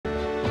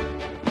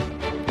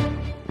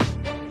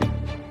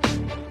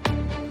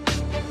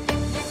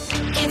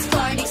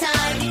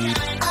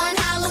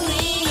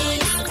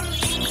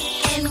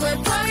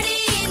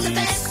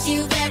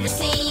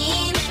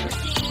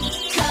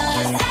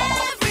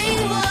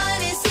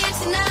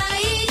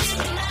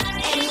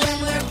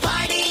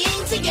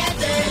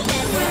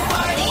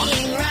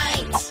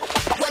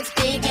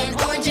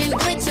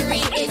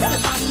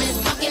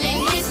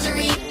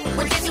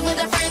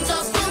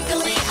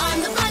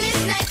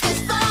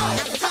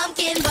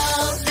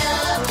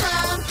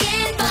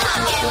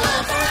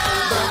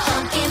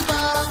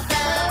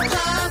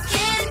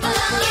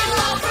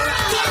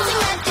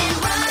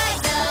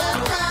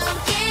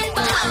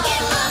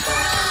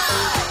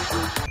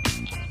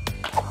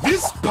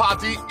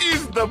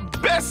is the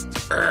best.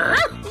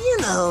 You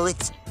know,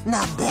 it's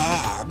not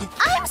bad.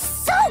 I'm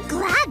so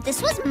glad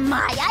this was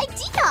my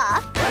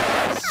idea.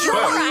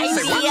 Your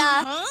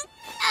idea?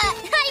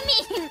 I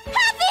mean,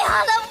 Happy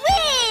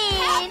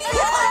Halloween!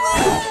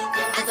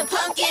 At the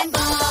pumpkin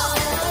ball.